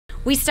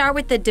We start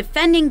with the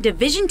defending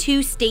Division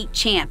II state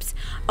champs,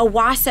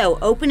 Owosso,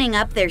 opening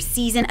up their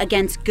season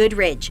against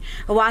Goodrich.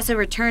 Owosso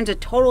returns a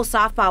Total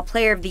Softball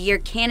Player of the Year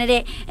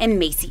candidate in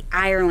Macy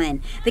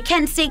Ireland. The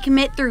Kent State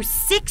commit threw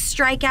 6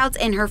 strikeouts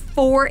in her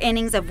 4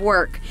 innings of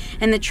work,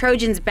 and the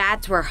Trojans'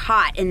 bats were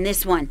hot in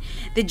this one.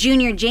 The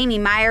junior Jamie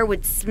Meyer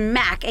would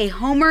smack a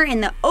homer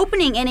in the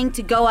opening inning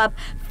to go up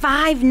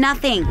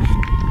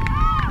 5-0.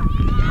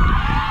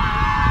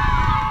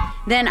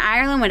 Then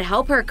Ireland would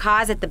help her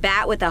cause at the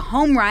bat with a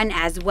home run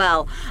as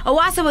well.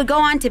 Owosso would go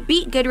on to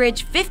beat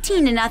Goodrich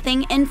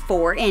 15-0 in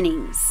 4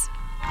 innings.